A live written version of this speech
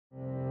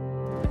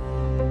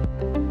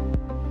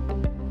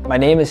My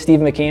name is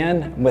Steve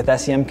McCann with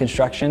SEM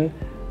Construction.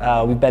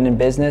 We've been in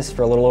business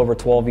for a little over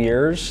 12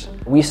 years.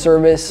 We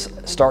service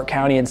Stark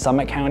County and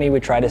Summit County. We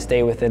try to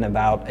stay within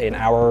about an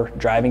hour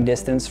driving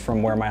distance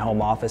from where my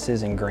home office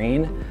is in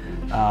Greene.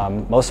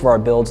 Most of our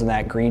builds in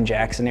that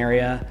Greene-Jackson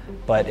area,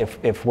 but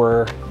if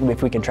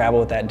we can travel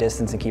with that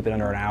distance and keep it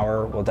under an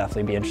hour, we'll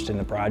definitely be interested in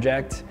the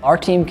project. Our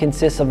team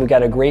consists of, we've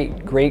got a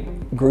great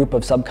group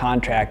of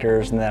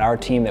subcontractors, and then our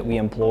team that we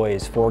employ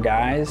is 4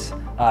 guys.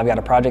 I've got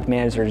a project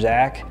manager,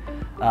 Zach.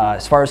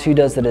 As far as who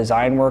does the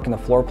design work and the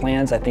floor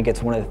plans, I think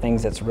it's one of the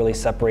things that really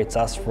separates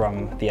us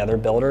from the other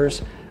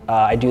builders.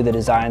 I do the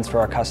designs for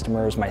our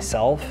customers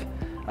myself.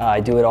 I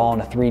do it all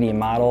in a 3D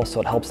model,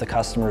 so it helps the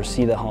customers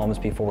see the homes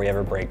before we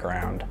ever break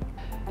ground.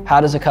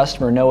 How does a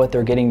customer know what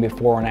they're getting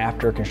before and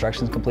after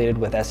construction is completed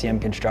with SEM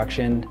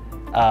Construction?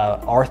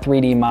 Our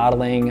 3D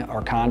modeling,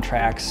 our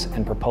contracts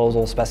and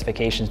proposal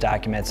specifications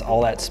documents,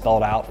 all that's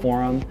spelled out for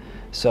them.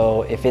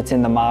 So if it's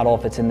in the model,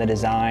 if it's in the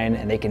design,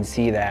 and they can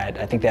see that,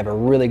 I think they have a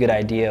really good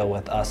idea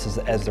with us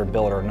as their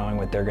builder, knowing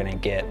what they're going to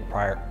get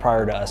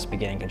prior to us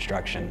beginning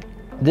construction.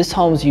 This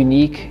home's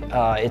unique.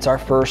 It's our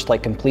first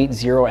complete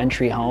zero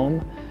entry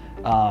home.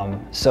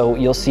 So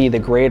you'll see the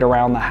grade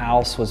around the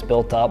house was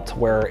built up to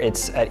where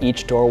it's at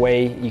each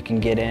doorway you can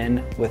get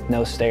in with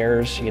no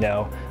stairs,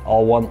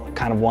 all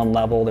one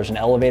level. There's an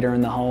elevator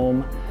in the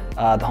home.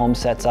 The home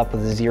sets up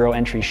with a zero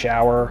entry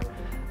shower.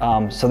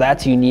 So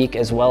that's unique,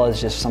 as well as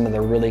just some of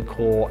the really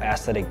cool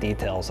aesthetic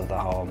details of the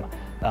home.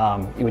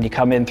 When you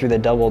come in through the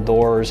double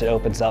doors, it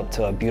opens up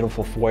to a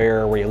beautiful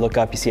foyer where you look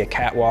up, you see a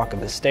catwalk of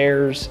the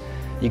stairs.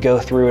 You go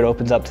through, it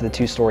opens up to the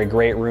 2-story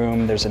great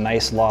room. There's a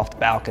nice loft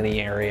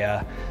balcony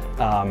area.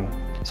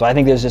 So I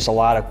think there's just a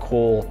lot of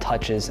cool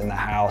touches in the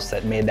house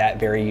that made that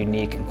very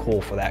unique and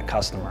cool for that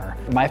customer.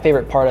 My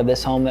favorite part of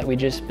this home that we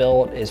just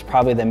built is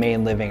probably the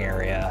main living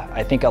area.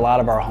 I think a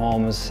lot of our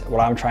homes, what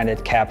I'm trying to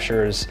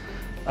capture is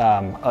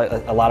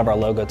a lot of our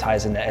logo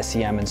ties into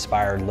SEM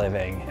inspired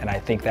living, and I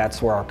think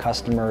that's where our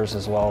customers,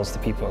 as well as the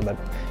people that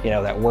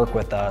that work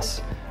with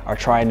us, are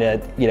trying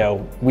to,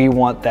 we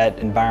want that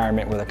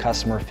environment where the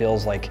customer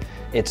feels like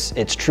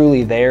it's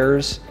truly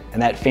theirs,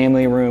 and that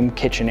family room,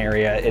 kitchen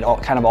area, it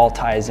all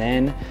ties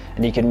in,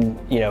 and you can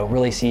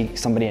really see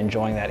somebody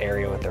enjoying that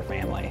area with their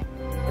family.